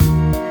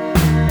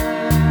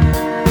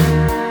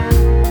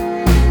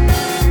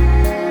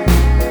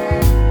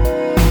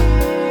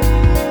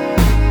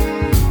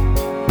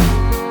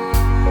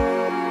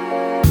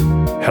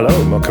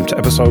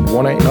episode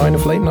 189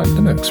 of Late Night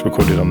Linux,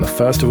 recorded on the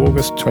 1st of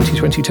August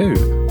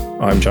 2022.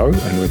 I'm Joe,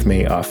 and with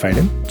me are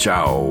Phelim.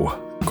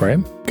 Ciao.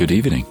 Graham. Good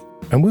evening.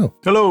 And Will.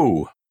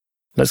 Hello.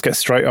 Let's get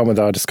straight on with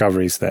our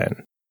discoveries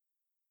then.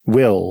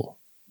 Will,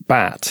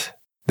 Bat.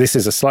 This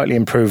is a slightly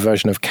improved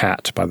version of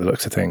Cat by the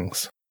looks of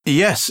things.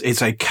 Yes,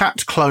 it's a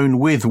cat clone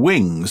with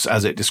wings,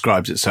 as it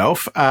describes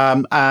itself.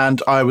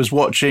 And I was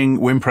watching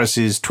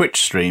Wimpress's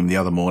Twitch stream the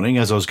other morning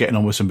as I was getting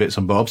on with some bits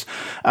and bobs.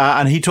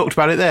 And he talked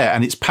about it there,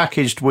 and it's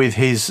packaged with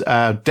his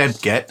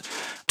debget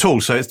tool.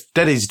 So it's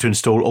dead easy to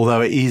install,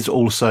 although it is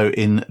also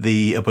in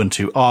the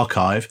Ubuntu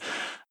archive.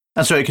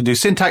 And so it can do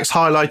syntax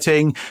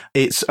highlighting.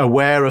 It's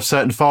aware of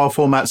certain file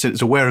formats.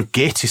 It's aware of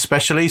Git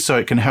especially. So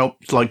it can help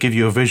give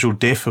you a visual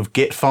diff of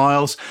Git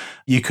files.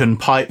 You can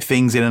pipe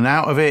things in and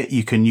out of it.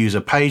 You can use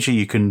a pager.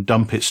 You can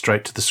dump it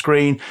straight to the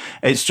screen.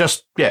 It's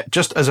just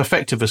as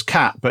effective as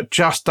Cat, but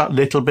just that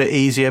little bit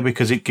easier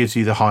because it gives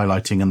you the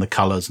highlighting and the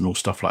colors and all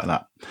stuff like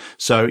that.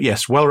 So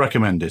yes, well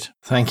recommended.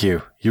 Thank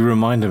you. You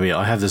reminded me.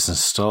 I have this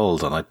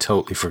installed and I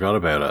totally forgot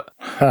about it.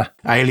 Huh.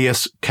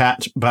 Alias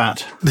Cat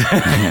Bat.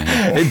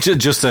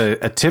 Just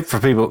a tip for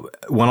people.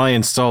 When I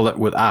installed it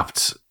with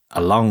apt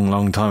a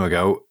long time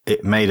ago,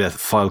 it made a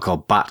file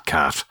called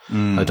Batcat.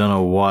 I don't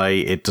know why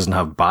it doesn't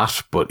have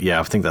bat, but yeah,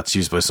 I think that's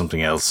used by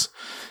something else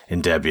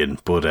in Debian.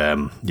 But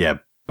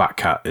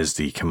Batcat is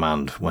the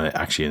command when it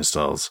actually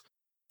installs.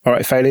 All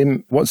right,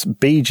 Phelim, what's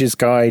Beej's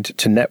Guide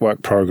to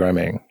Network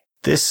Programming?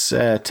 This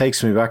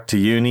takes me back to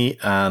uni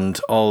and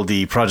all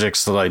the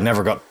projects that I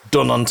never got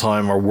done on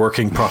time or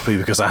working properly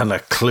because I hadn't a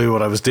clue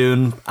what I was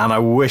doing. And I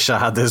wish I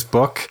had this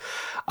book.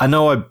 I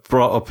know I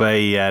brought up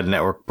a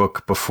network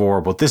book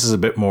before, but this is a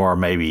bit more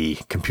maybe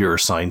computer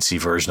sciencey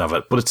version of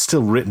it, but it's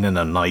still written in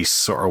a nice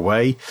sort of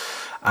way.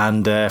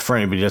 And for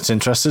anybody that's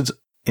interested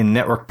in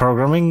network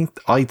programming,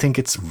 I think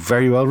it's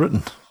very well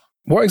written.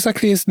 What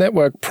exactly is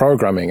network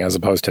programming as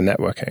opposed to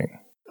networking?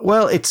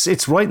 Well,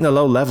 it's writing the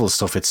low level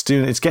stuff. It's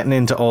getting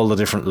into all the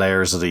different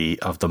layers of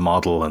the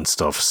model and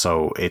stuff.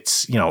 So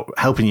it's,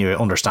 helping you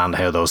understand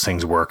how those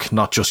things work,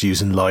 not just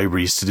using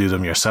libraries to do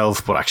them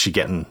yourself, but actually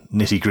getting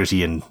nitty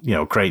gritty and,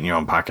 creating your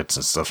own packets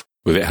and stuff.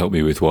 Will it help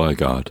me with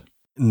WireGuard?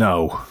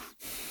 No.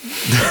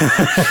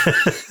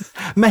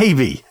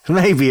 Maybe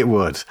it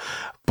would.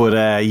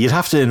 But you'd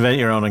have to invent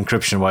your own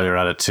encryption while you're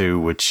at it too,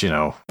 which,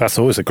 That's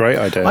always a great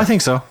idea. I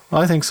think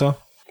so.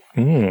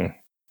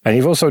 And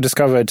you've also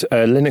discovered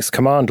a Linux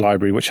command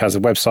library, which has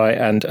a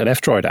website and an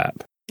F-Droid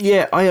app.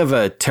 Yeah, I have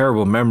a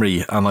terrible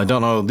memory, and I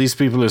don't know, these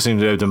people who seem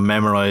to be able to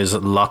memorize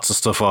lots of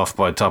stuff off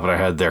by the top of their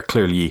head, they're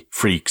clearly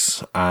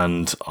freaks,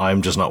 and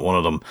I'm just not one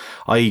of them.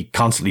 I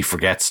constantly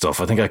forget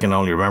stuff. I think I can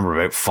only remember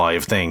about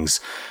 5 things.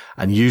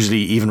 And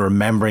usually even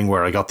remembering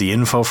where I got the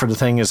info for the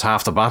thing is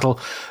half the battle.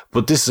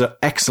 But this is an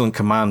excellent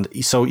command.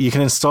 So you can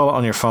install it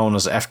on your phone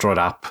as F-Droid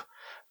app.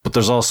 But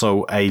there's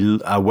also a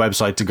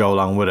website to go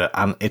along with it.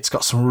 And it's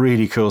got some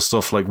really cool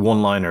stuff like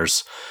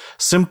one-liners.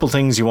 Simple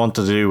things you want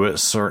to do with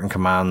certain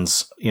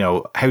commands.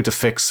 How to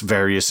fix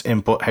various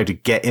input, how to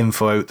get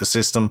info out the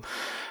system.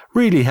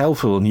 Really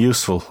helpful and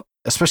useful,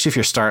 especially if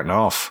you're starting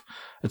off.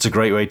 It's a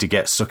great way to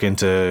get stuck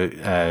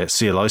into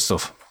CLI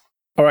stuff.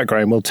 All right,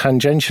 Graham, well,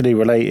 tangentially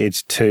related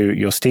to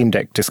your Steam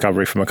Deck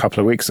discovery from a couple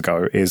of weeks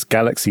ago is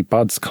Galaxy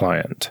Buds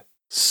Client.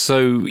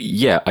 So,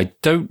 yeah, I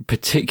don't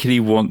particularly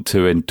want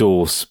to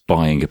endorse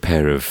buying a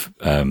pair of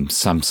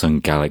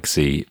Samsung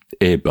Galaxy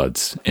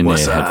earbuds, in-ear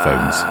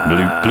headphones,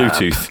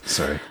 Bluetooth.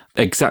 Sorry.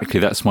 Exactly,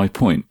 that's my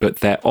point. But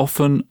they're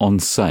often on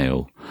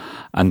sale.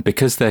 And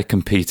because they're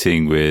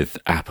competing with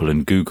Apple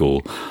and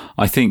Google,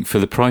 I think for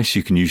the price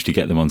you can usually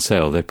get them on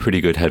sale, they're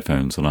pretty good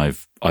headphones. And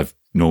I've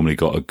normally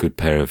got a good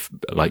pair of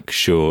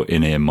Shure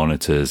in-ear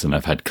monitors, and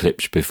I've had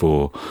Klipsch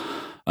before.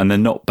 And they're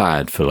not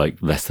bad for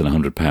less than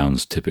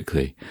 £100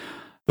 typically.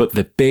 But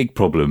the big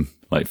problem,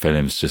 like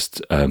Phelim's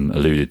just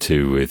alluded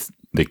to with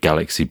the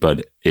Galaxy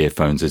Bud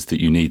earphones, is that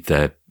you need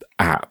their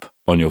app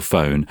on your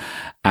phone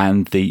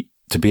and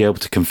to be able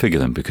to configure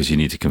them, because you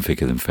need to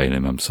configure them,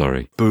 Phelim, I'm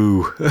sorry.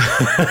 Boo.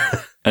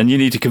 And you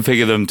need to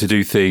configure them to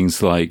do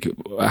things like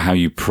how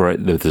you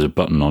there's a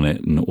button on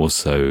it, and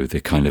also the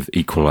kind of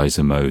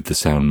equalizer mode, the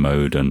sound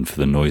mode, and for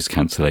the noise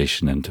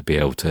cancellation, and to be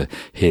able to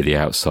hear the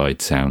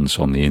outside sounds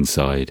on the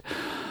inside.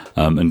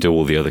 And do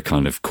all the other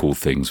kind of cool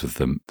things with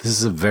them. This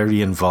is a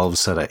very involved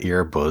set of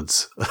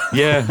earbuds.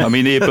 Yeah, I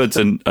mean,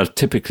 earbuds are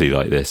typically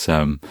like this.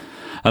 And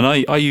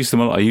I use them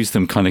a lot. I use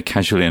them kind of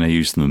casually, and I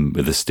use them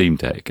with the Steam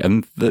Deck.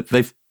 And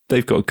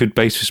they've got a good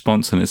bass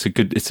response, and it's a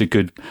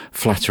good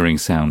flattering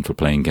sound for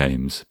playing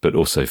games, but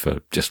also for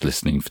just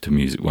listening to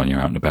music when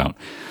you're out and about.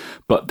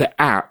 But the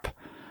app,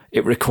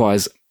 it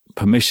requires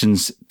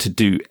permissions to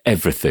do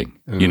everything.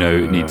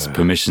 It needs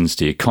permissions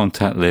to your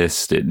contact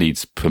list. It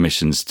needs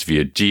permissions to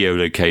your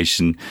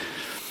geolocation,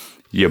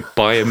 your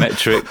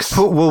biometrics.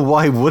 Well,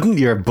 why wouldn't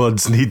your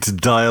buds need to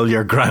dial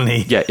your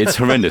granny? Yeah, it's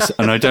horrendous.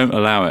 And I don't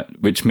allow it,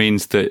 which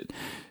means that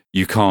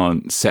you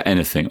can't set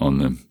anything on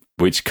them,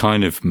 which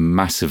kind of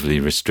massively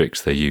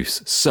restricts their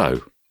use.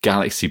 So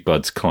Galaxy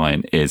Buds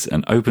Client is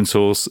an open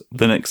source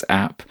Linux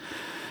app.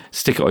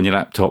 stick it on your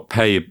laptop,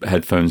 pair your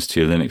headphones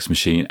to your Linux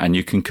machine, and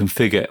you can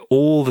configure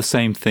all the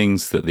same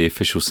things that the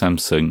official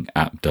Samsung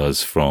app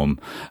does from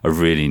a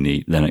really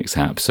neat Linux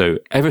app. So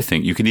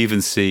everything, you can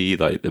even see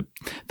like the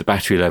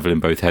battery level in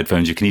both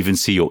headphones. You can even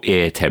see your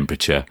ear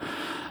temperature,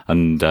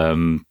 and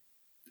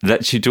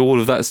lets you do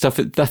all of that stuff.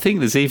 I think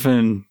there's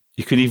even,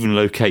 you can even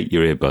locate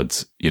your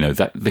earbuds,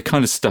 that the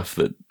kind of stuff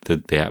that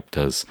the app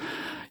does.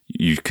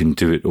 You can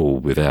do it all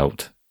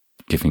without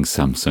giving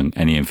Samsung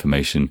any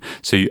information.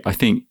 So I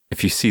think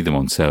if you see them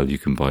on sale, you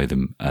can buy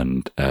them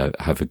and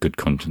have a good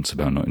conscience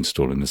about not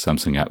installing the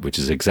Samsung app, which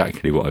is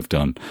exactly what I've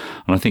done.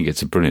 And I think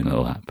it's a brilliant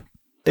little app.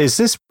 Is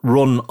this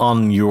run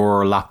on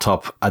your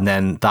laptop and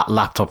then that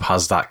laptop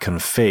has that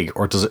config,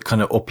 or does it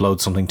kind of upload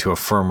something to a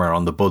firmware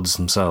on the buds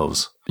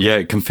themselves? Yeah,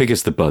 it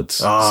configures the buds.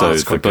 So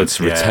the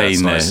buds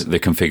retain the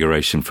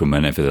configuration from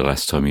whenever the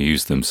last time you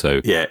used them. So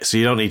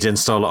you don't need to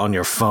install it on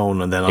your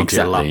phone and then onto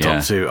your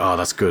laptop too. Oh,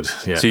 that's good.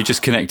 Yeah. So you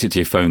just connect it to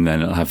your phone,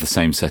 then it'll have the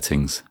same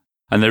settings.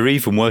 And they're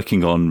even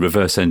working on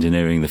reverse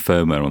engineering the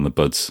firmware on the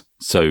buds.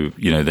 So,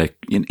 they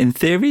in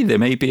theory, there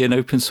may be an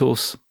open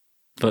source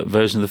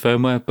version of the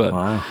firmware, but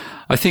wow.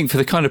 I think for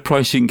the kind of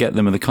price you can get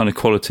them and the kind of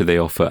quality they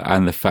offer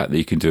and the fact that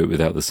you can do it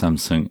without the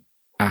Samsung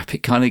app,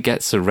 it kind of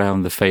gets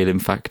around the failing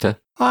factor.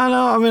 I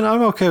know. I mean,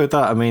 I'm okay with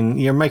that. I mean,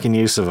 you're making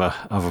use of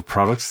a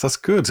product. That's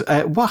good.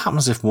 What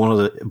happens if one of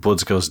the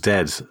buds goes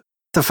dead?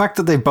 The fact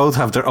that they both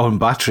have their own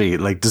battery,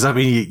 does that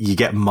mean you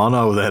get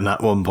mono then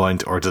at one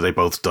point, or do they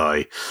both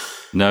die?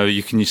 No,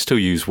 you still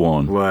use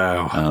one.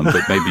 Wow.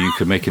 But maybe you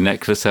could make a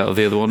necklace out of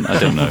the other one. I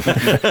don't know.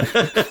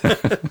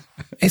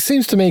 It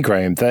seems to me,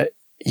 Graham, that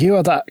you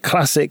are that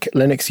classic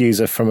Linux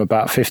user from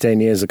about 15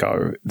 years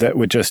ago that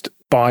would just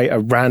buy a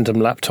random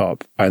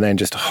laptop and then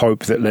just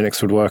hope that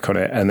Linux would work on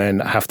it and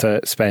then have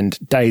to spend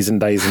days and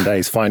days and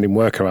days finding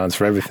workarounds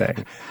for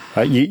everything.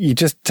 You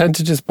just tend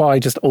to just buy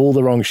just all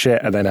the wrong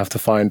shit and then have to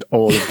find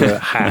all of the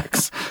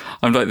hacks.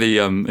 I'm like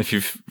if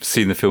you've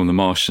seen the film The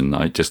Martian,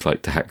 I just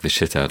like to hack the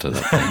shit out of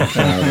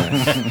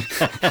that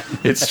thing.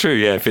 It's true,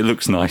 yeah. If it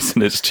looks nice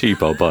and it's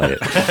cheap, I'll buy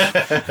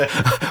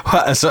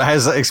it. So how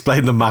does that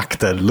explain the Mac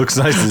then? Looks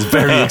nice is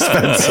very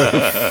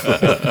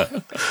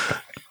expensive.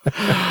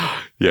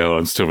 Yeah, well,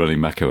 I'm still running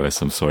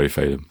macOS. I'm sorry,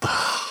 Phelim.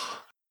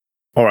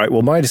 All right,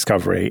 well, my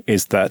discovery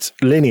is that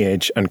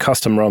Lineage and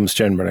custom ROMs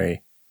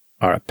generally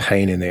are a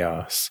pain in the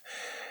arse.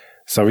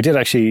 So we did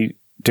actually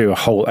do a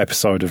whole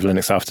episode of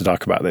Linux After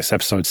Dark about this,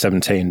 episode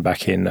 17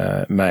 back in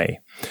May.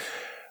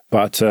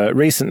 But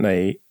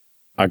recently,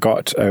 I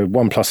got a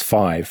OnePlus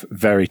 5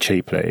 very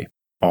cheaply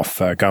off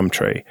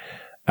Gumtree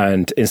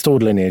and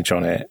installed Lineage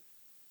on it.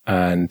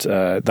 And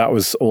that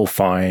was all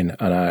fine.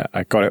 And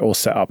I got it all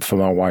set up for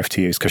my wife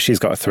to use because she's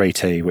got a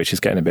 3T, which is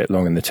getting a bit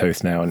long in the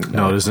tooth now. And,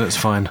 no, it isn't. It's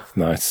fine.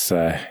 No, it's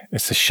a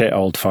shit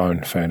old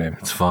phone for him.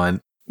 It's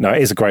fine. No,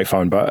 it is a great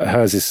phone, but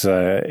hers is,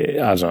 I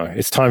don't know,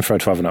 it's time for her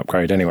to have an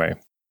upgrade anyway.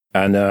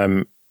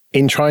 And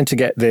in trying to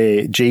get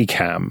the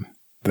Gcam,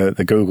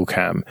 the Google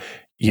Cam,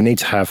 you need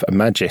to have a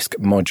Magisk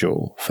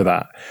module for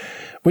that,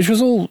 which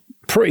was all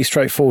pretty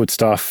straightforward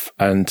stuff.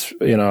 And,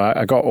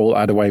 I got all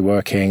Adaway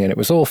working and it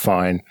was all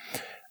fine.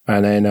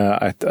 And then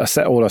I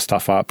set all our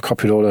stuff up,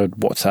 copied all the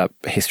WhatsApp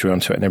history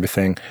onto it and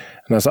everything.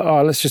 And I was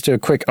like, let's just do a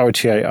quick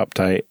OTA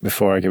update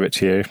before I give it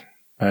to you.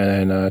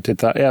 And then did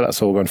that. Yeah,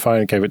 that's all gone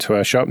fine. Gave it to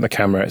her. Showed up the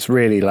camera. It's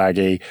really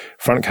laggy.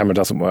 Front camera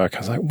doesn't work. I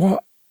was like,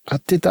 what? I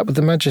did that with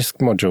the Magisk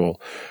module.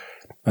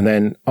 And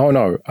then, oh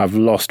no, I've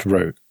lost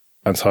root.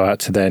 And so I had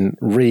to then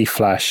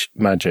re-flash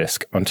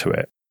Magisk onto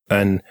it.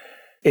 And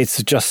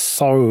it's just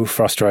so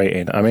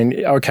frustrating. I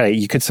mean, okay,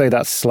 you could say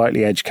that's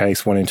slightly edge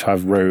case wanting to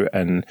have root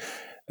and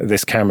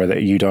this camera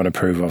that you don't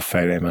approve of,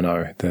 Phelim, I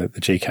know, the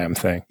Gcam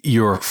thing.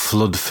 Your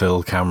flood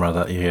fill camera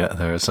that you get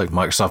there. It's like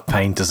Microsoft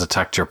Paint has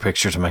attacked your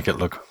picture to make it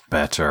look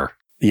better.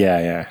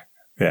 Yeah.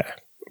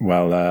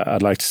 Well,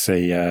 I'd like to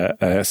see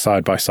a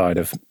side-by-side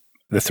of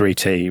the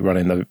 3T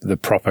running the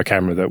proper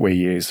camera that we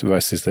use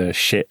versus the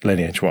shit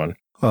Lineage one.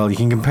 Well, you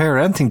can compare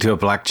anything to a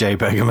black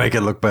JPEG and make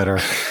it look better.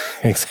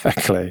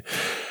 Exactly.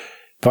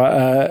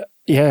 But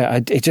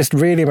it just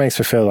really makes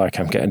me feel like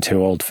I'm getting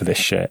too old for this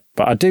shit.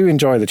 But I do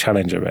enjoy the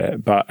challenge of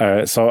it. But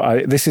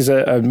this is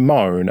a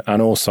moan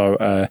and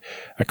also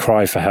a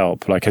cry for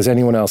help. Like, has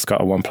anyone else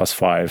got a OnePlus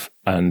 5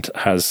 and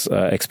has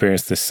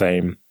experienced this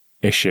same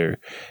issue?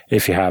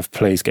 If you have,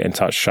 please get in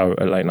touch,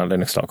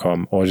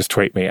 show@latenightlinux.com, or just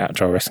tweet me at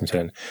Joe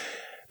Ressington,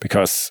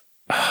 because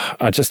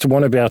I just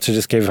want to be able to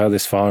just give her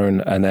this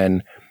phone and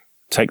then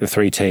take the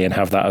 3T and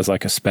have that as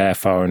like a spare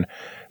phone.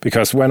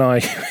 Because when I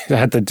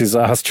had the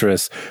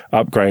disastrous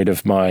upgrade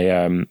of my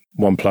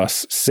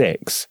OnePlus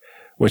 6,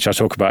 which I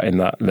talk about in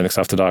that Linux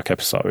After Dark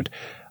episode,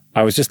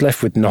 I was just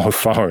left with no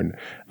phone.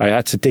 I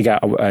had to dig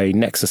out a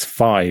Nexus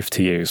 5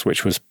 to use,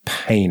 which was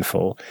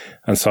painful.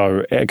 And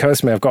so it occurs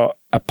to me I've got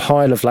a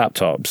pile of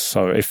laptops.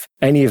 So if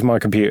any of my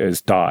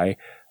computers die,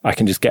 I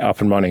can just get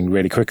up and running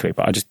really quickly.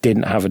 But I just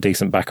didn't have a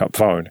decent backup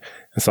phone.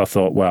 And so I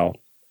thought, well,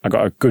 I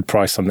got a good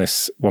price on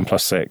this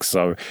OnePlus 6,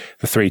 so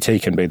the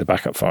 3T can be the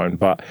backup phone.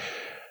 But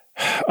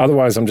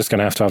otherwise, I'm just going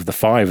to have the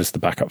 5 as the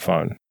backup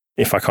phone.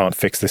 if I can't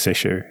fix this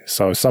issue.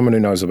 So someone who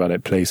knows about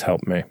it, please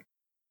help me.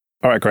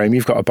 All right, Graham,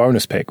 you've got a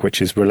bonus pick,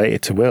 which is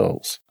related to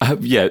Wills.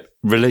 Yeah,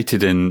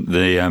 related in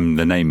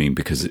the naming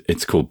because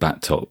it's called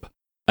BatTop.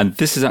 And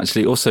this is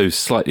actually also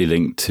slightly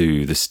linked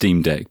to the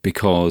Steam Deck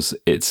because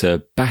it's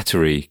a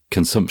battery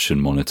consumption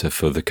monitor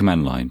for the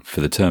command line, for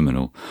the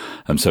terminal.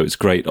 So it's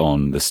great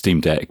on the Steam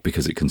Deck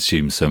because it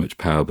consumes so much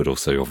power, but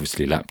also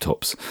obviously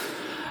laptops.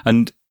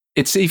 And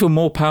it's even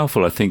more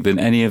powerful, I think, than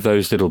any of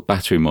those little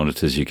battery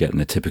monitors you get in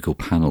the typical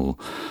panel,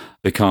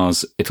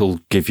 because it'll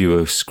give you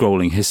a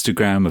scrolling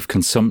histogram of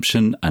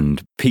consumption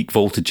and peak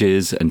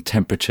voltages and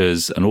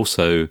temperatures and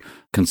also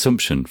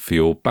consumption for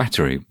your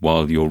battery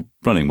while you're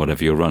running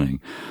whatever you're running.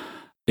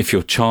 If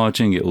you're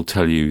charging, it'll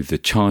tell you the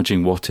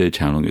charging wattage,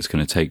 how long it's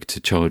going to take to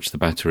charge the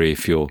battery.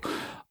 If you're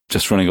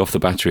just running off the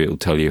battery, it'll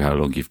tell you how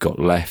long you've got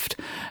left,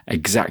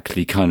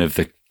 exactly kind of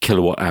the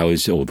kilowatt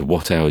hours or the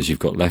watt hours you've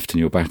got left in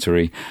your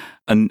battery.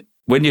 And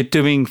when you're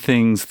doing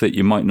things that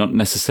you might not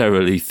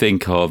necessarily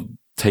think are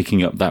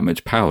taking up that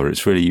much power,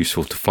 it's really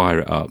useful to fire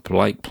it up,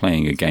 like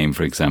playing a game,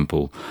 for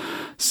example,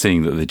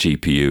 seeing that the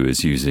GPU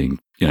is using,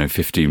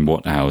 15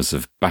 watt hours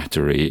of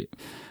battery.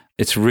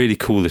 It's a really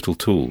cool little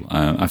tool.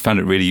 I found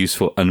it really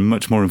useful and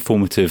much more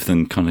informative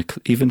than kind of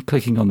even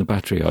clicking on the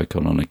battery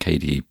icon on a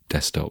KDE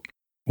desktop.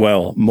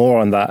 Well, more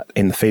on that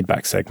in the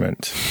feedback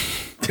segment,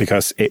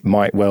 because it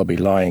might well be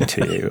lying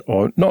to you,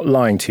 or not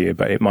lying to you,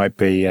 but it might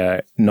be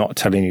not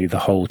telling you the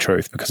whole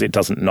truth because it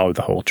doesn't know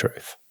the whole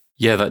truth.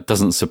 Yeah, that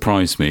doesn't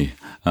surprise me.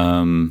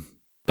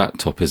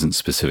 BatTop isn't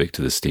specific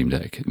to the Steam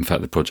Deck. In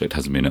fact, the project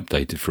hasn't been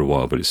updated for a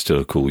while, but it's still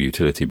a cool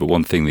utility. But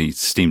one thing the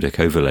Steam Deck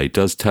overlay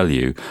does tell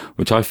you,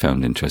 which I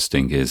found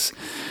interesting, is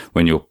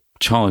when you're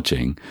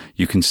charging,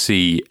 you can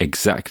see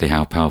exactly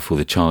how powerful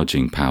the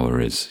charging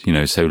power is.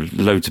 So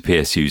loads of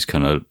PSUs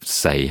kind of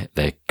say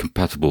they're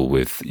compatible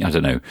with,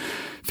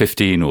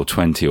 15 or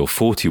 20 or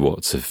 40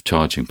 watts of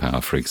charging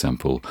power, for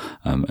example.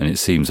 And it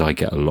seems I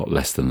get a lot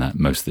less than that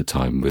most of the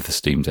time with the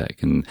Steam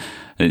Deck. And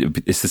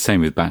it's the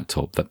same with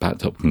BatTop, that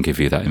BatTop can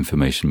give you that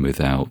information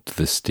without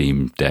the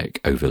Steam Deck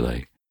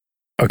overlay.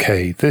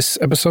 Okay, this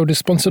episode is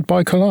sponsored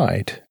by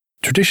Kolide.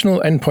 Traditional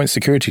endpoint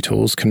security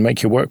tools can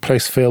make your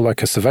workplace feel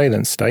like a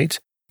surveillance state,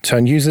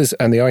 turn users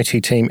and the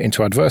IT team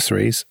into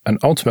adversaries, and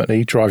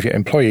ultimately drive your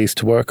employees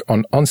to work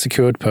on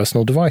unsecured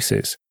personal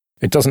devices.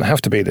 It doesn't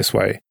have to be this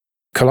way.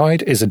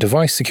 Kolide is a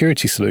device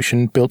security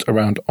solution built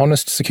around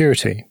honest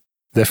security.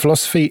 Their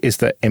philosophy is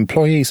that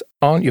employees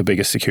aren't your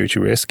biggest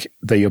security risk,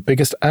 they're your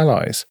biggest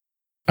allies,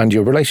 and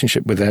your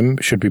relationship with them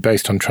should be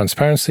based on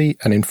transparency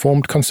and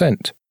informed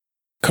consent.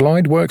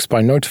 Kolide works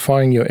by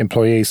notifying your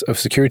employees of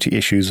security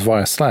issues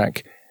via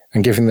Slack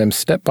and giving them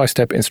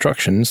step-by-step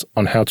instructions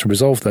on how to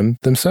resolve them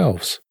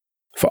themselves.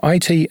 For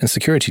IT and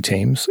security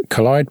teams,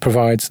 Kolide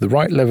provides the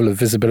right level of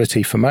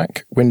visibility for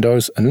Mac,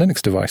 Windows, and Linux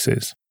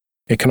devices.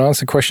 It can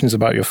answer questions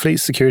about your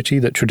fleet security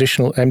that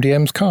traditional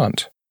MDMs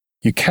can't.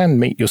 You can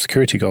meet your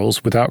security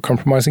goals without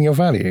compromising your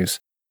values.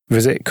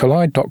 Visit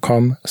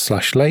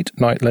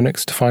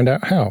kolide.com/late-night-linux to find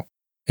out how.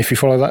 If you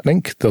follow that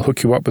link, they'll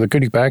hook you up with a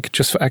goodie bag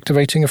just for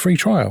activating a free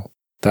trial.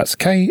 That's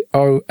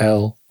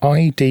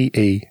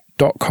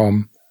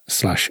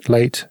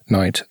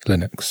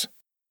kolide.com/late-night-linux.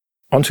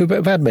 On to a bit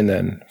of admin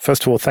then.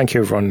 First of all, thank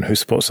you everyone who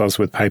supports us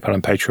with PayPal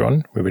and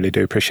Patreon. We really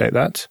do appreciate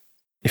that.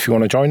 If you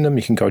want to join them,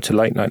 you can go to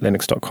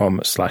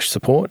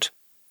latenightlinux.com/support.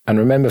 And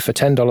remember, for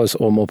 $10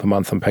 or more per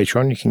month on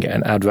Patreon, you can get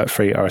an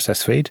advert-free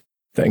RSS feed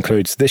that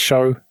includes this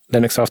show,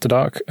 Linux After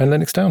Dark, and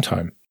Linux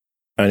Downtime.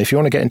 And if you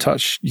want to get in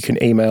touch, you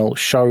can email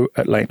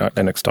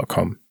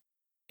show@latenightlinux.com.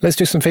 Let's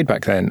do some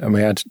feedback then. And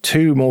we had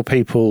 2 more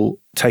people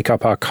take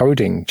up our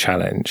coding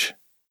challenge.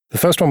 The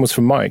first one was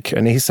from Mike,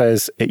 and he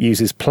says it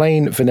uses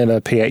plain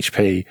vanilla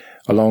PHP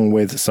along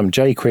with some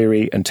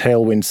jQuery and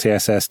Tailwind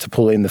CSS to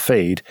pull in the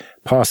feed,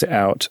 pass it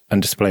out,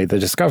 and display the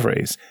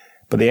discoveries.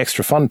 But the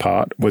extra fun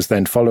part was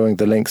then following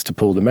the links to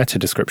pull the meta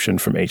description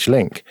from each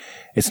link.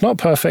 It's not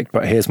perfect,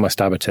 but here's my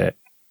stab at it.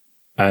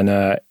 And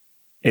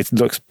it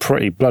looks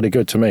pretty bloody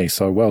good to me,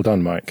 so well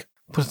done, Mike.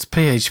 But it's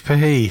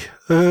PHP.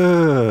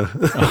 Oh,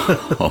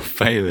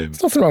 fail him.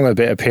 There's nothing wrong with a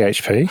bit of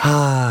PHP.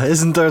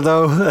 Isn't there,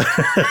 though? No.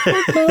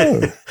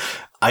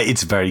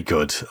 It's very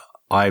good.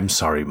 I'm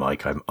sorry,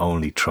 Mike. I'm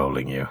only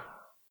trolling you.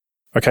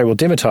 Okay, well,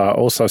 Dimitar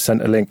also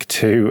sent a link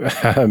to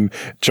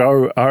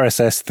Joe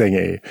RSS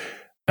thingy.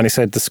 And he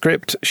said the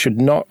script should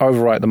not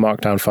overwrite the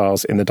markdown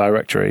files in the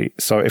directory,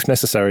 so if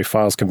necessary,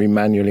 files can be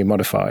manually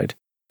modified.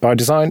 By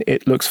design,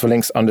 it looks for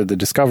links under the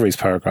discoveries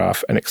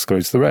paragraph and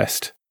excludes the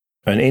rest.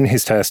 And in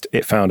his test,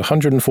 it found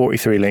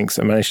 143 links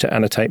and managed to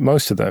annotate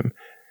most of them.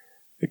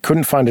 It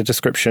couldn't find a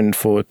description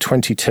for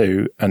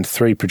 22, and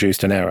 3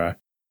 produced an error.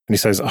 And he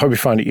says, I hope you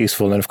find it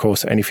useful, and of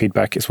course, any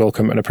feedback is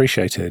welcome and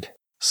appreciated.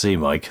 See,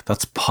 Mike,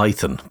 that's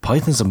Python.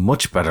 Python's a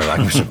much better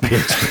language than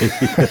PHP.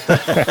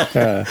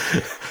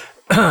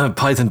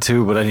 Python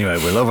 2, but anyway,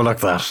 we'll overlook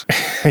that.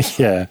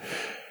 Yeah.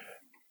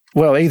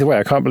 Well, either way,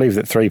 I can't believe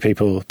that 3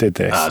 people did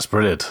this. It's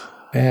brilliant.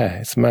 Yeah,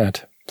 it's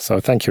mad. So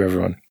thank you,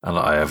 everyone. And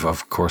I have,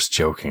 of course,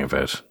 joking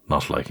about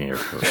not liking your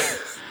code.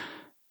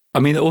 I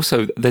mean,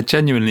 also, they're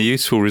genuinely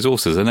useful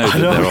resources. I know that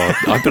there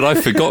are, but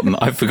I've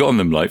forgotten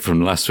them like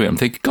from last week. I'm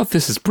thinking, God,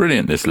 this is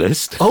brilliant, this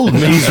list. Old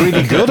me's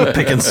really good at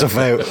picking stuff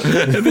out.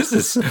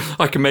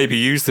 I can maybe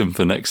use them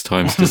for next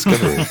time's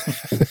discovery.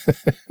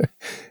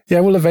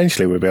 Yeah, well,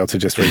 eventually we'll be able to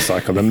just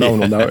recycle them. No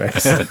one will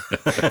notice.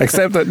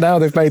 Except that now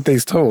they've made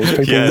these tools,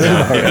 people will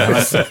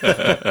notice.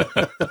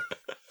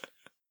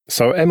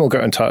 So Emil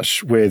got in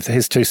touch with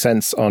his 2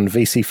 cents on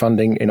VC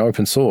funding in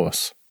open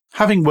source.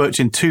 Having worked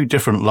in 2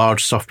 different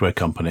large software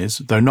companies,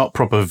 though not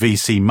proper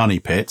VC money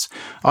pits,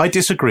 I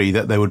disagree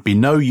that there would be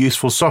no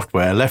useful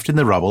software left in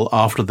the rubble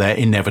after their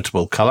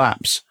inevitable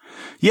collapse.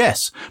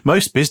 Yes,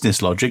 most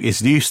business logic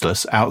is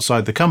useless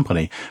outside the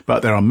company,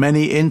 but there are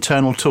many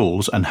internal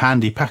tools and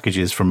handy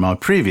packages from my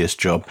previous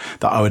job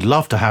that I would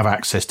love to have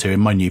access to in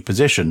my new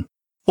position.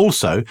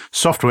 Also,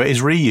 software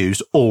is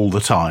reused all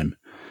the time.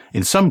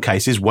 In some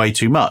cases, way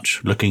too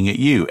much, looking at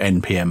you,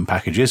 NPM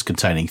packages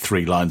containing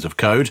 3 lines of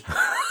code.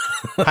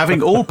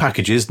 Having all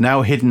packages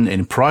now hidden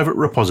in private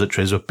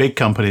repositories of big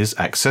companies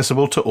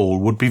accessible to all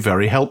would be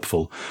very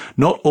helpful.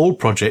 Not all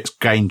projects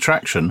gain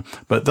traction,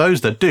 but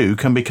those that do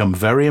can become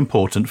very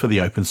important for the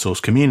open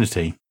source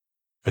community.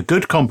 A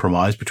good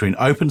compromise between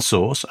open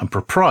source and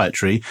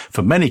proprietary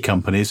for many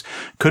companies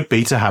could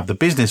be to have the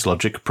business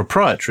logic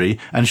proprietary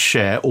and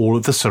share all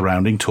of the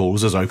surrounding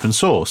tools as open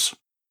source.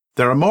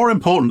 There are more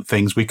important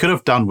things we could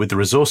have done with the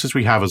resources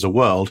we have as a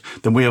world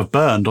than we have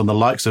burned on the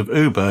likes of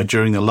Uber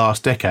during the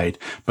last decade,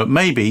 but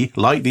maybe,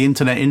 like the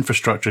internet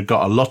infrastructure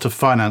got a lot of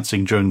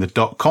financing during the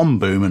dot-com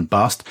boom and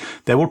bust,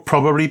 there will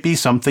probably be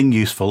something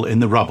useful in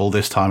the rubble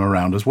this time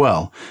around as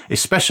well,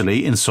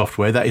 especially in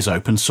software that is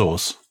open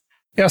source.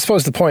 Yeah, I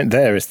suppose the point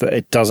there is that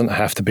it doesn't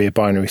have to be a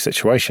binary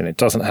situation. It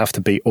doesn't have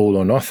to be all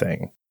or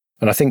nothing.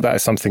 And I think that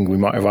is something we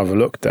might have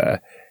overlooked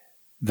there,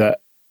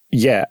 that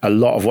yeah, a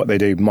lot of what they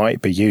do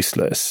might be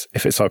useless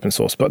if it's open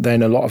source, but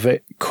then a lot of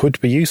it could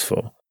be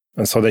useful.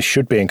 And so they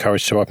should be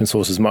encouraged to open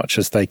source as much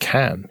as they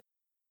can.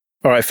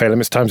 All right, Phelim,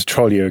 it's time to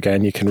troll you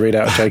again. You can read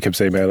out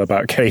Jacob's email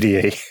about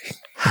KDE.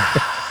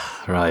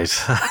 Right.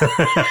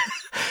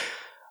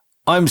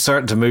 I'm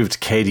starting to move to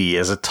KDE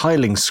as a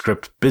tiling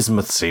script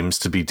Bismuth seems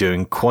to be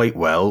doing quite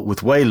well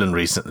with Wayland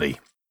recently.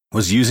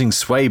 Was using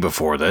Sway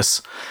before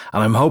this,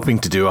 and I'm hoping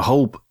to do a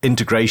whole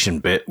integration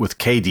bit with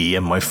KDE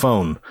and my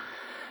phone.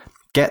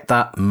 Get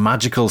that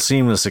magical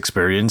seamless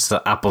experience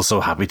that Apple's so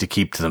happy to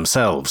keep to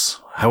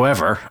themselves.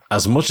 However,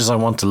 as much as I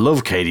want to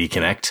love KDE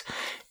Connect,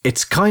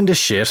 it's kinda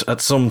shit at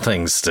some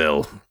things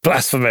still.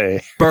 Blasphemy.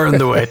 Burn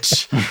the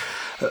witch.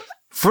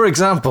 For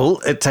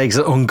example, it takes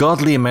an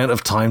ungodly amount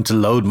of time to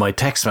load my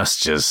text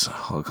messages.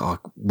 Oh,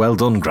 well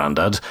done,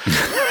 Grandad.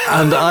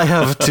 And I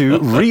have to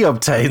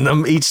re-obtain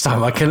them each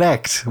time I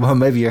connect. Well,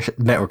 maybe your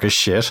network is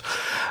shit.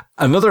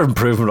 Another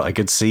improvement I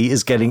could see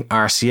is getting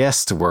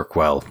RCS to work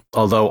well.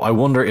 Although I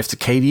wonder if the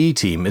KDE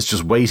team is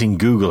just waiting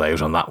Google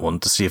out on that one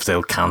to see if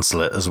they'll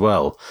cancel it as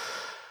well.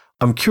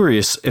 I'm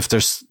curious if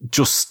there's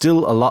just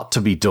still a lot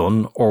to be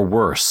done, or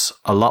worse,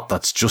 a lot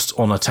that's just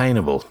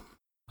unattainable.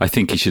 I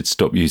think you should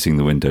stop using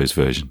the Windows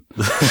version.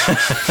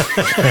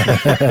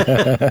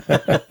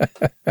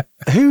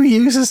 Who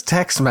uses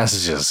text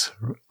messages?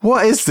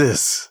 What is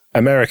this?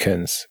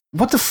 Americans.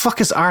 What the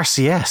fuck is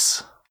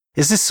RCS?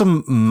 Is this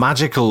some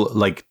magical,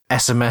 like,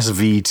 SMS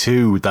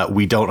v2 that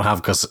we don't have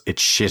because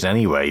it's shit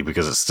anyway,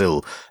 because it's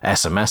still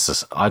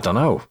SMS? I don't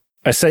know.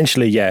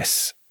 Essentially,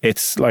 yes.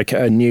 It's like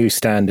a new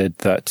standard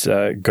that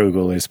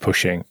Google is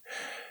pushing.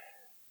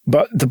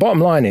 But the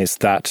bottom line is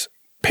that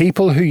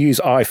people who use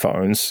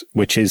iPhones,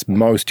 which is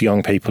most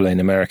young people in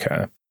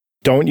America,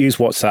 don't use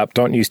WhatsApp,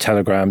 don't use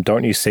Telegram,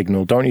 don't use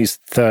Signal, don't use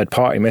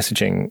third-party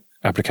messaging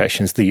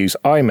applications. They use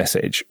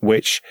iMessage,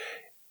 which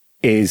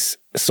is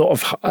sort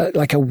of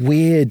like a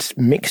weird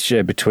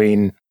mixture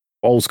between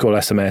old-school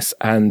SMS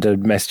and a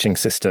messaging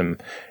system.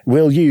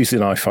 We'll use an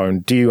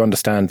iPhone. Do you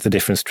understand the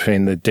difference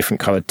between the different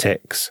coloured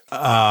ticks?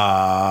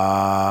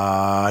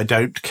 I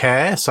don't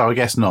care, so I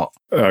guess not.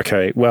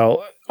 Okay,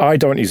 well, I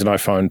don't use an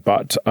iPhone,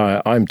 but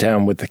I'm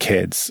down with the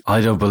kids.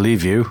 I don't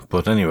believe you,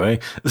 but anyway.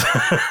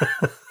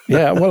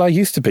 Yeah, well, I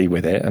used to be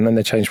with it, and then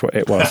they changed what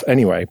it was.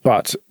 Anyway,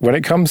 but when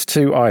it comes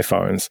to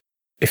iPhones,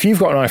 if you've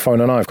got an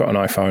iPhone and I've got an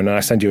iPhone and I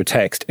send you a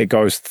text, it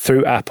goes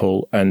through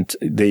Apple and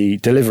the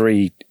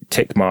delivery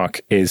tick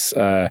mark is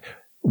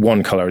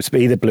one colour. It's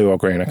either blue or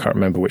green. I can't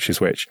remember which is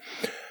which.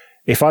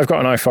 If I've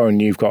got an iPhone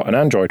and you've got an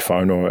Android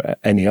phone or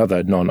any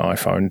other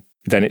non-iPhone,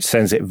 then it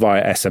sends it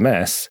via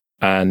SMS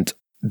and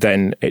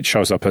then it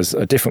shows up as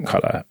a different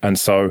colour. And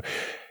so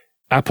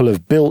Apple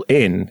have built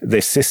in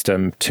this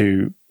system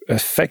to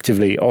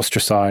effectively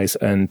ostracize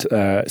and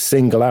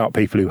single out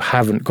people who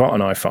haven't got an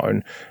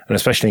iPhone, and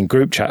especially in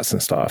group chats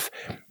and stuff.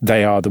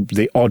 They are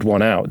the odd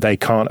one out. They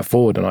can't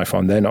afford an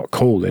iPhone. They're not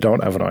cool. They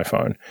don't have an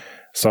iPhone.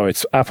 So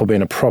it's Apple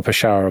being a proper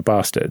shower of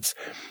bastards.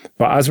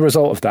 But as a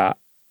result of that,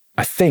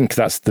 I think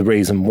that's the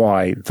reason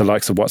why the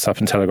likes of WhatsApp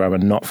and Telegram are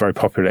not very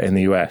popular in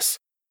the US.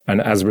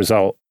 And as a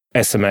result,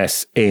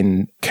 SMS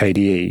in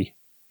KDE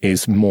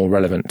is more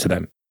relevant to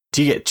them.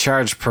 Do you get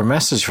charged per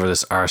message for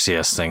this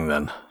RCS thing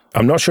then?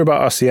 I'm not sure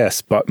about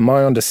RCS, but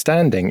my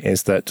understanding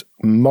is that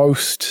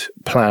most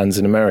plans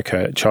in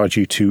America charge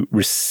you to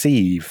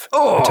receive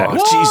a text.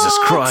 Oh, Jesus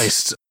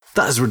Christ.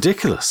 That is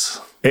ridiculous.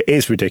 It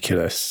is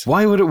ridiculous.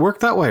 Why would it work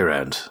that way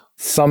around?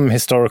 Some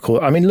historical...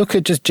 I mean, look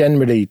at just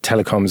generally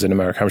telecoms in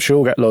America. I'm sure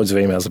we'll get loads of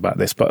emails about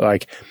this, but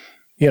like,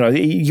 you know,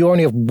 you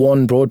only have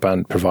one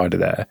broadband provider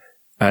there,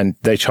 and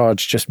they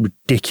charge just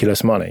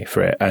ridiculous money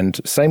for it. And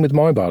same with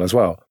mobile as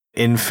well.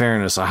 In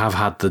fairness, I have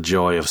had the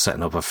joy of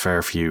setting up a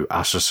Fairview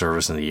Astra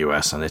service in the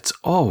US, and it's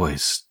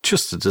always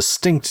just a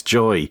distinct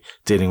joy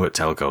dealing with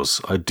telcos.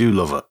 I do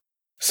love it.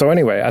 So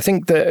anyway, I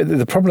think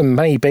the problem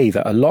may be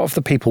that a lot of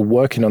the people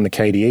working on the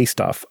KDE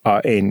stuff are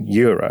in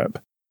Europe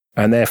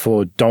and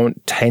therefore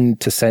don't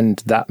tend to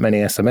send that many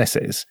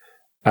SMSs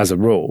as a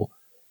rule.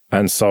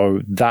 And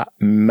so that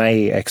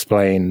may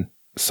explain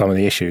some of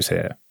the issues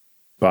here.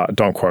 But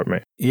don't quote me.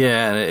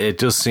 Yeah, it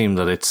does seem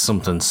that it's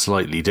something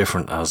slightly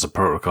different as a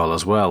protocol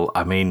as well.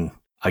 I mean,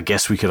 I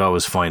guess we could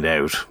always find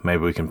out.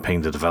 Maybe we can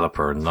ping the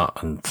developer and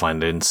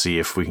find out and see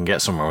if we can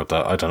get somewhere with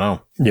that. I don't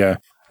know. Yeah.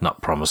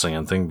 Not promising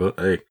anything, but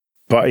hey.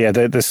 But yeah,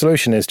 the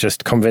solution is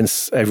just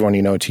convince everyone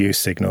you know to use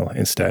Signal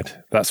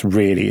instead. That's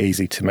really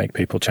easy to make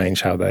people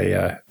change how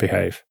they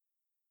behave.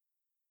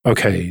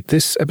 Okay,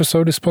 this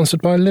episode is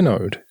sponsored by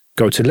Linode.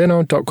 Go to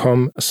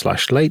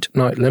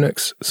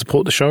linode.com/late-night-linux,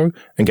 support the show,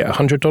 and get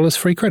 $100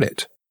 free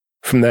credit.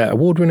 From their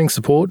award-winning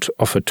support,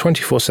 offered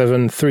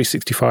 24/7,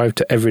 365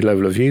 to every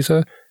level of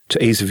user,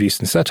 to ease of use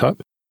and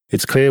setup,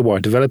 it's clear why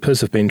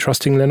developers have been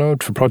trusting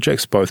Linode for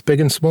projects both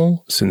big and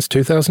small since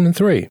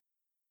 2003.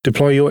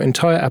 Deploy your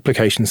entire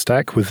application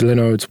stack with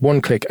Linode's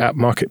one-click app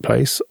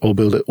marketplace, or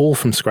build it all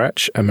from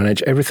scratch and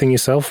manage everything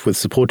yourself with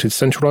supported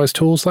centralized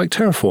tools like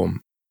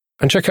Terraform.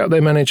 And check out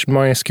their managed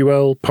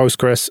MySQL,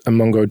 Postgres, and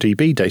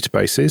MongoDB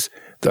databases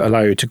that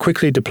allow you to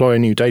quickly deploy a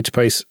new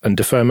database and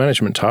defer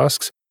management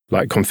tasks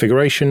like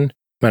configuration,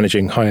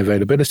 managing high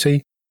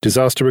availability,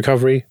 disaster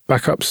recovery,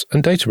 backups,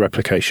 and data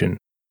replication.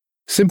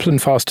 Simple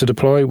and fast to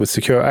deploy with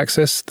secure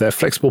access, their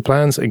flexible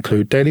plans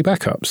include daily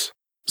backups.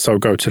 So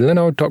go to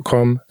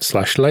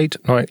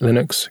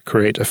linode.com/late-night-linux,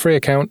 create a free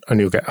account, and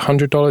you'll get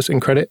 $100 in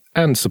credit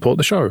and support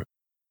the show.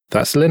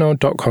 That's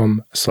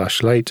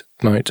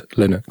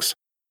linode.com/late-night-linux.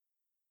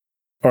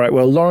 All right,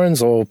 well,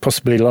 Laurens, or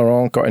possibly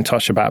Laurent, got in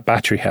touch about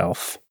battery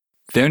health.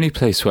 The only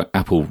place where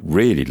Apple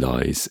really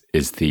lies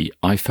is the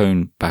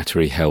iPhone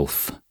battery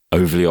health.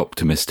 Overly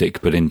optimistic,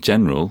 but in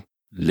general,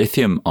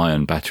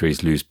 lithium-ion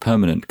batteries lose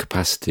permanent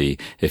capacity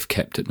if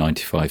kept at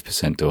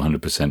 95% to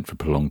 100% for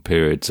prolonged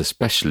periods,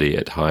 especially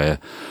at higher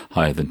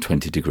than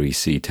 20 degrees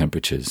C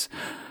temperatures.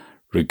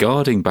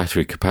 Regarding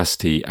battery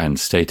capacity and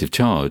state of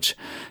charge,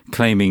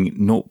 claiming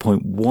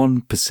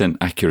 0.1%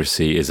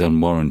 accuracy is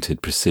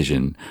unwarranted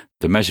precision.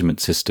 The measurement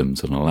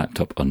systems on a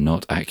laptop are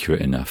not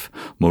accurate enough.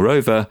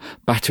 Moreover,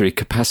 battery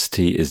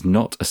capacity is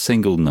not a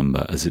single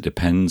number as it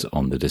depends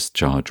on the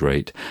discharge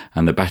rate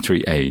and the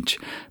battery age.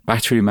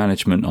 Battery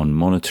management on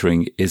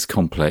monitoring is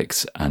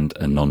complex and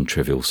a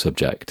non-trivial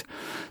subject.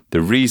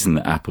 The reason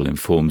that Apple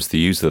informs the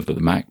user that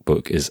the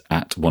MacBook is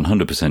at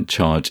 100%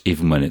 charge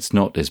even when it's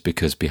not is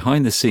because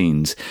behind the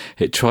scenes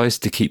it tries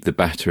to keep the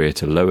battery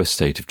at a lower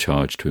state of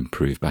charge to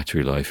improve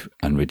battery life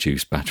and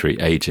reduce battery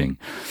aging.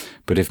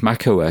 But if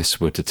macOS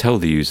were to tell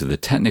the user the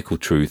technical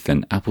truth,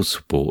 then Apple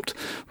support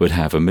would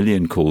have 1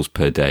 million calls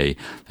per day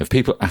of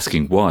people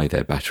asking why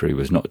their battery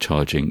was not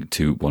charging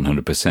to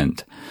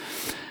 100%.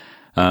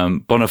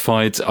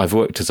 Bonafides, I've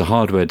worked as a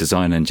hardware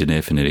design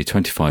engineer for nearly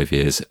 25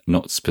 years,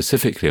 not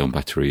specifically on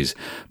batteries,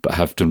 but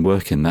have done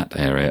work in that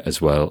area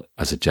as well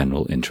as a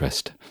general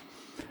interest.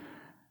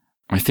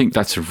 I think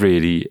that's a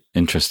really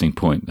interesting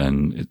point,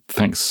 and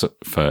thanks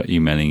for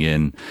emailing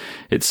in.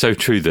 It's so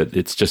true that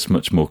it's just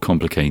much more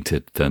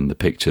complicated than the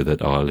picture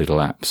that our little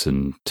apps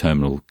and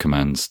terminal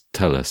commands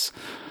tell us.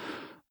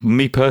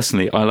 Me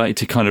personally, I like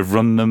to kind of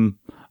run them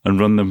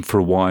for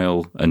a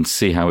while and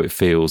see how it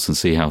feels and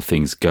see how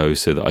things go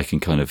so that I can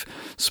kind of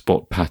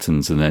spot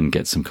patterns and then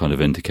get some kind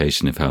of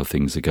indication of how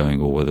things are going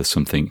or whether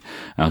something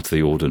out of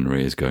the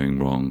ordinary is going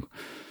wrong.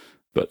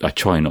 But I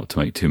try not to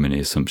make too many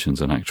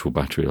assumptions on actual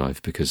battery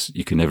life because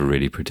you can never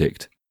really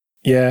predict.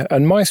 Yeah,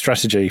 and my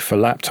strategy for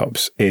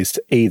laptops is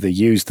to either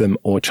use them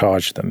or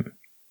charge them.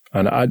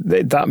 And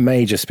that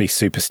may just be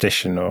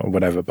superstition or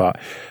whatever, but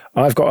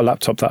I've got a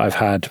laptop that I've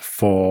had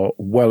for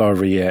well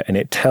over a year and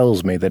it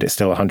tells me that it's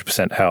still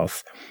 100%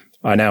 health.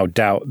 I now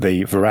doubt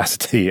the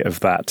veracity of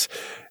that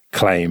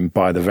claim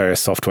by the various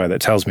software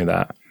that tells me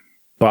that.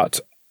 But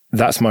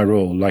that's my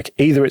rule. Like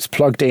either it's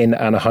plugged in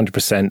and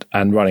 100%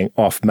 and running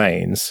off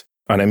mains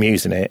and I'm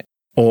using it,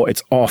 or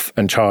it's off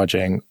and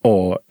charging,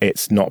 or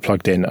it's not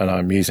plugged in and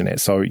I'm using it.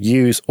 So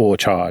use or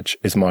charge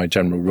is my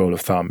general rule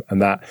of thumb.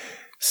 And that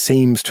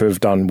seems to have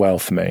done well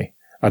for me.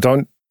 I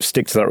don't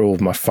stick to that rule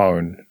with my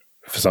phone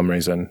for some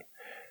reason,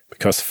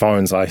 because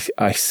phones I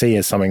see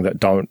as something that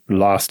don't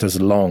last as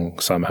long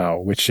somehow,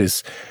 which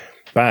is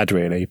bad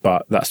really,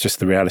 but that's just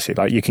the reality.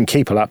 Like you can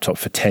keep a laptop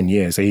for 10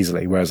 years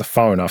easily, whereas a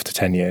phone after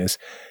 10 years,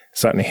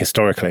 certainly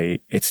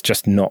historically, it's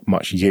just not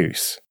much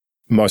use,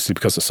 mostly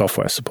because of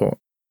software support.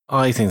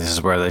 I think this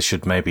is where they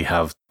should maybe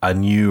have a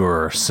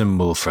newer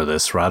symbol for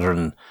this rather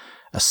than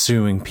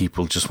assuming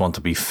people just want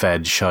to be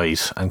fed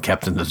shite and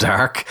kept in the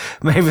dark.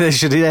 Maybe they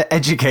should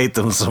educate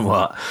them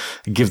somewhat,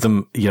 give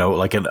them,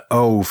 like an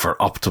O for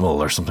optimal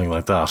or something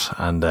like that.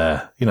 And,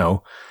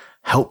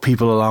 help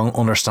people along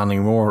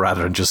understanding more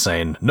rather than just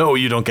saying, no,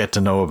 you don't get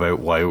to know about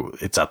why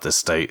it's at this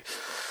state.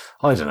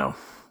 I don't know.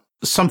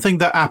 Something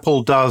that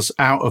Apple does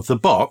out of the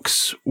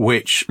box,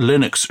 which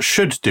Linux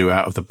should do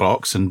out of the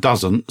box and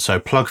doesn't, so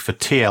plug for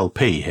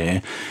TLP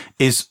here,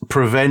 is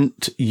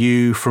prevent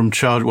you from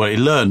charge. Well, it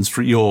learns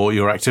for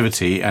your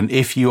activity, and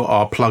if you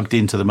are plugged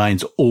into the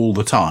mains all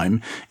the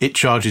time, it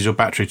charges your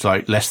battery to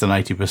like less than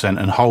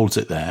 80% and holds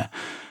it there.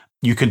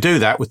 You can do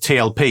that with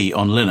TLP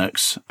on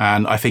Linux,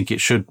 and I think it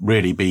should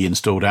really be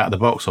installed out of the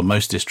box on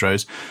most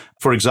distros.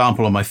 For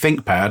example, on my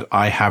ThinkPad,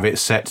 I have it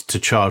set to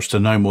charge to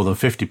no more than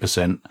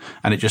 50%,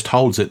 and it just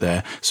holds it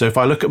there. So if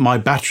I look at my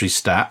battery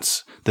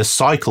stats, the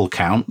cycle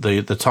count,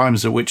 the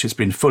times at which it's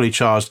been fully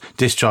charged,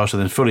 discharged,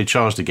 and then fully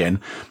charged again,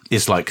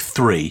 is like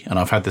 3, and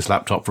I've had this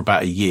laptop for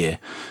about a year.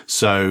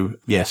 So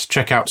yes,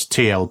 check out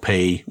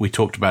TLP. We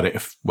talked about it,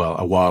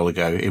 a while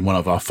ago in one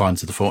of our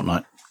finds of the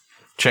fortnight.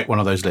 Check one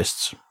of those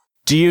lists.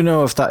 Do you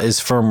know if that is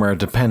firmware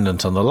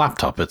dependent on the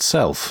laptop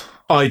itself?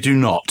 I do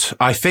not.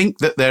 I think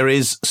that there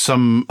is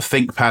some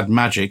ThinkPad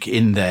magic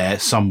in there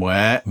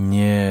somewhere.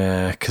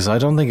 Yeah, because I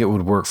don't think it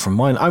would work for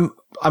mine.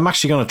 I'm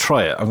actually going to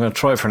try it. I'm going to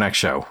try it for next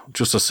show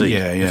just to see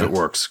if it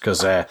works.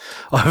 Because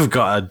I've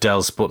got a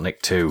Dell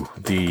Sputnik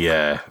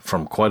 2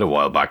 from quite a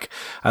while back,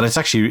 and it's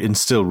actually in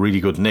still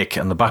really good nick,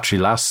 and the battery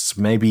lasts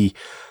maybe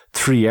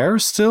 3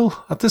 hours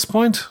still at this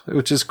point,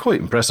 which is quite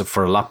impressive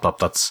for a laptop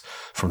that's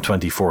from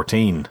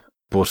 2014.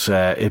 But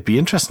it'd be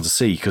interesting to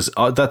see, because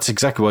that's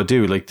exactly what I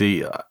do. Like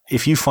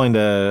if you find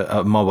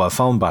a mobile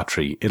phone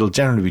battery, it'll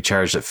generally be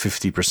charged at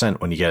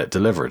 50% when you get it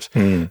delivered,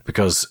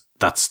 because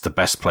that's the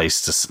best place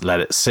to let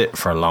it sit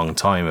for a long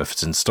time if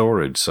it's in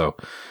storage. So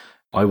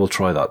I will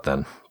try that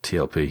then,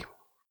 TLP.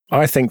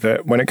 I think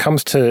that when it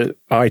comes to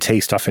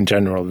IT stuff in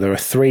general, there are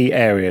 3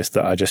 areas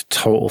that are just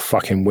total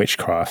fucking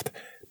witchcraft.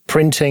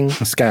 Printing,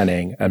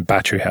 scanning, and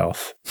battery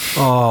health.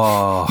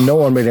 Oh. No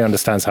one really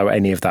understands how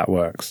any of that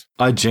works.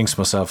 I jinxed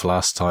myself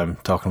last time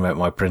talking about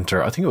my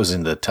printer. I think it was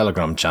in the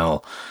Telegram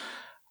channel.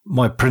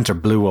 My printer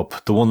blew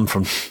up. The one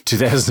from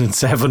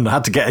 2007. I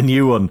had to get a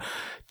new one.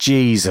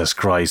 Jesus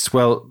Christ.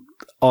 Well,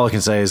 all I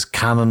can say is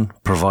Canon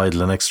provide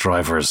Linux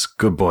drivers.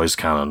 Good boys,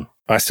 Canon.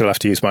 I still have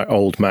to use my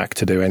old Mac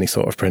to do any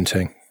sort of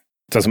printing.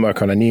 It doesn't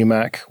work on a new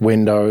Mac,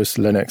 Windows,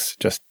 Linux.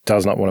 Just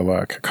does not want to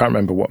work. I can't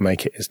remember what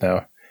make it is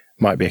now.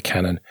 Might be a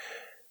Canon,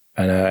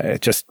 and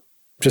it just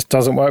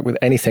doesn't work with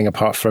anything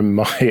apart from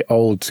my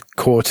old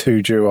Core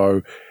 2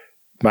 Duo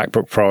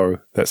MacBook Pro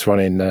that's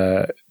running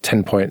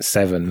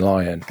 10.7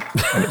 Lion,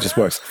 and it just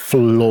works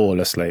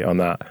flawlessly on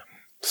that.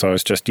 So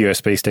it's just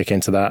USB stick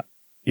into that,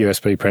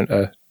 USB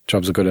printer,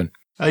 jobs are good. And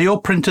are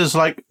your printers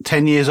like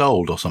 10 years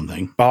old or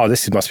something? Oh,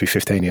 this must be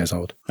 15 years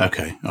old.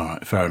 Okay, all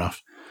right, fair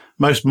enough.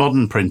 Most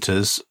modern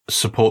printers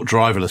support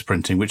driverless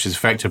printing, which is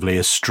effectively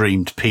a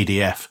streamed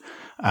PDF.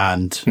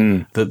 And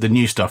the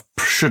new stuff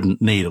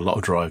shouldn't need a lot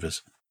of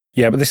drivers.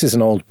 Yeah, but this is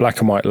an old black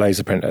and white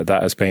laser printer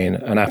that has been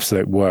an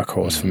absolute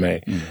workhorse for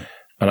me.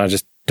 And I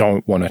just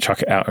don't want to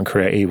chuck it out and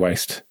create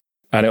e-waste.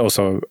 And it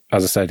also,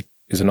 as I said,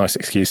 is a nice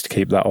excuse to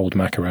keep that old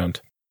Mac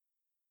around.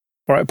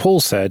 All right,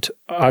 Paul said,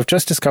 I've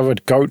just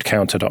discovered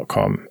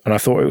goatcounter.com and I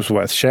thought it was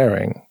worth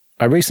sharing.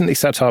 I recently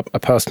set up a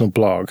personal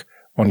blog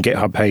on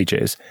GitHub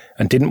Pages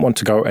and didn't want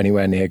to go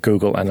anywhere near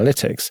Google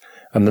Analytics,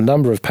 and the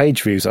number of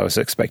page views I was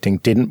expecting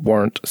didn't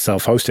warrant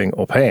self-hosting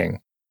or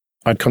paying.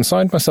 I'd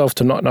consigned myself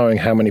to not knowing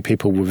how many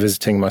people were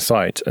visiting my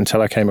site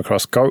until I came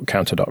across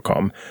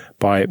goatcounter.com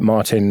by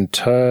Martin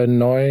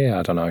Turnoy.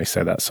 I don't know how you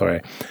say that,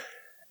 sorry.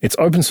 It's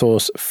open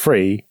source,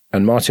 free,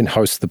 and Martin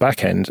hosts the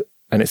backend,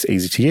 and it's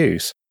easy to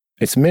use.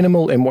 It's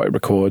minimal in what it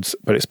records,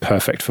 but it's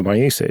perfect for my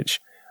usage.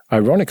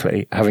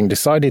 Ironically, having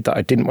decided that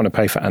I didn't want to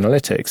pay for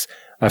analytics,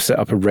 I've set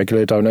up a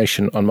regular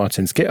donation on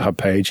Martin's GitHub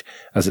page,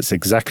 as it's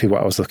exactly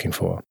what I was looking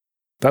for.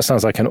 That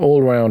sounds like an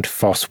all-round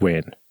FOSS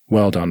win.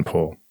 Well done,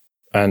 Paul.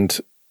 And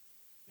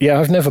yeah,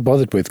 I've never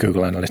bothered with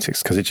Google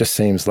Analytics because it just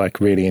seems like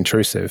really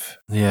intrusive.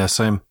 Yeah,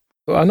 same.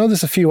 I know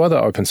there's a few other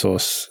open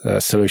source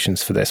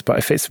solutions for this, but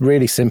if it's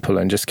really simple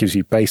and just gives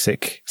you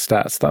basic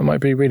stats, that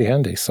might be really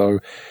handy. So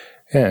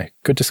yeah,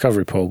 good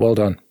discovery, Paul. Well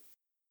done.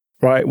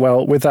 Right,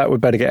 well, with that,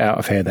 we'd better get out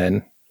of here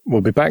then.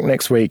 We'll be back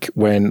next week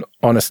when,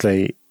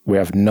 honestly, we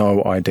have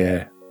no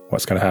idea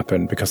what's going to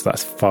happen because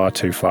that's far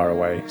too far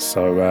away.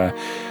 So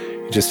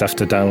you just have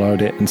to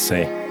download it and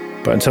see.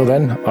 But until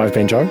then, I've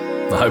been Joe.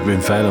 I've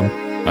been Phelan.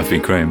 I've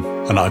been Graham.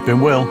 And I've been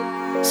Will.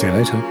 See you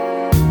later.